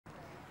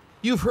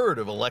You've heard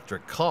of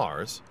electric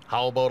cars.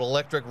 How about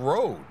electric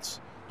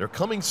roads? They're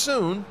coming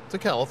soon to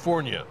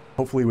California.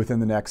 Hopefully within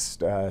the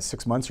next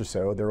 6 months or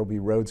so, there will be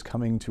roads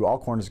coming to all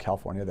corners of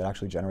California that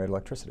actually generate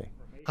electricity.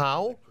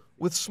 How?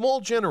 With small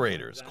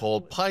generators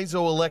called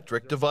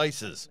piezoelectric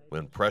devices.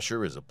 When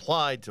pressure is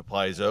applied to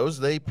piezos,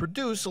 they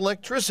produce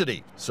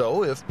electricity.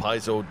 So if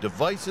piezo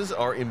devices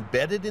are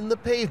embedded in the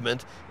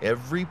pavement,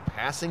 every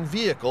passing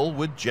vehicle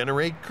would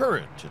generate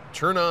current to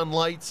turn on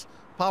lights,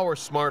 power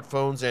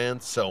smartphones, and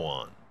so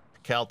on.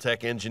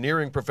 Caltech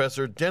engineering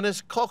professor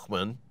Dennis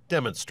Kochman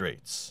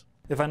demonstrates.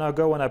 If I now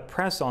go and I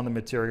press on the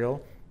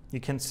material, you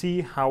can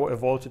see how a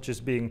voltage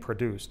is being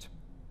produced.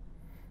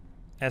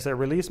 As I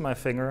release my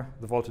finger,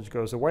 the voltage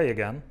goes away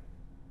again.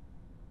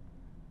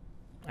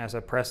 As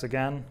I press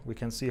again, we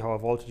can see how a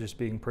voltage is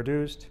being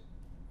produced.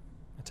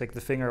 I take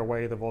the finger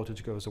away, the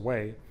voltage goes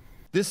away.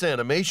 This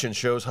animation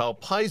shows how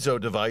piezo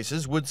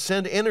devices would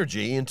send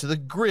energy into the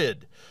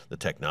grid. The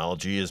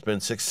technology has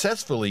been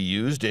successfully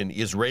used in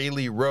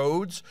Israeli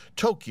roads,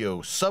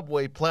 Tokyo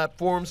subway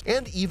platforms,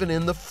 and even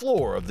in the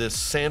floor of this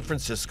San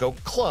Francisco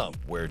club,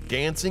 where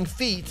dancing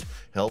feet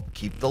help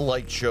keep the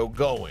light show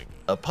going.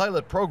 A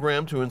pilot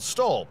program to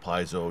install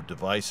piezo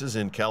devices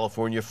in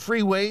California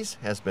freeways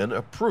has been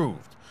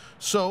approved.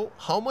 So,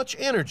 how much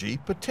energy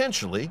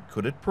potentially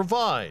could it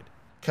provide?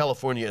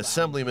 California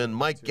Assemblyman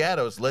Mike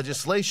Gatto's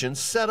legislation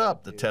set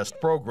up the test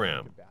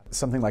program.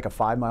 Something like a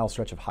 5-mile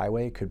stretch of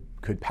highway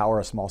could power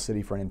a small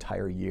city for an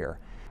entire year.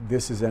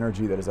 This is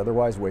energy that is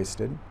otherwise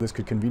wasted. This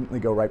could conveniently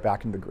go right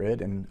back into the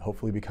grid and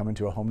hopefully be coming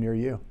to a home near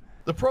you.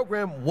 The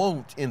program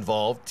won't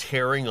involve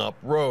tearing up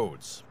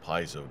roads.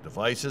 Piezo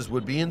devices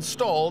would be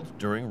installed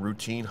during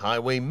routine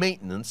highway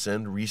maintenance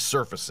and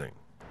resurfacing.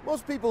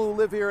 Most people who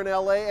live here in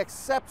LA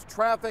accept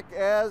traffic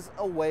as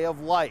a way of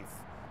life.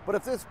 But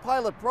if this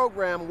pilot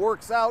program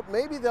works out,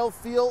 maybe they'll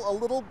feel a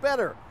little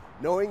better,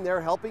 knowing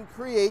they're helping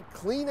create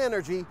clean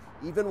energy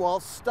even while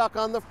stuck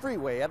on the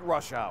freeway at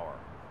rush hour.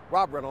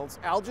 Rob Reynolds,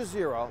 Al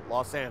Jazeera,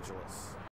 Los Angeles.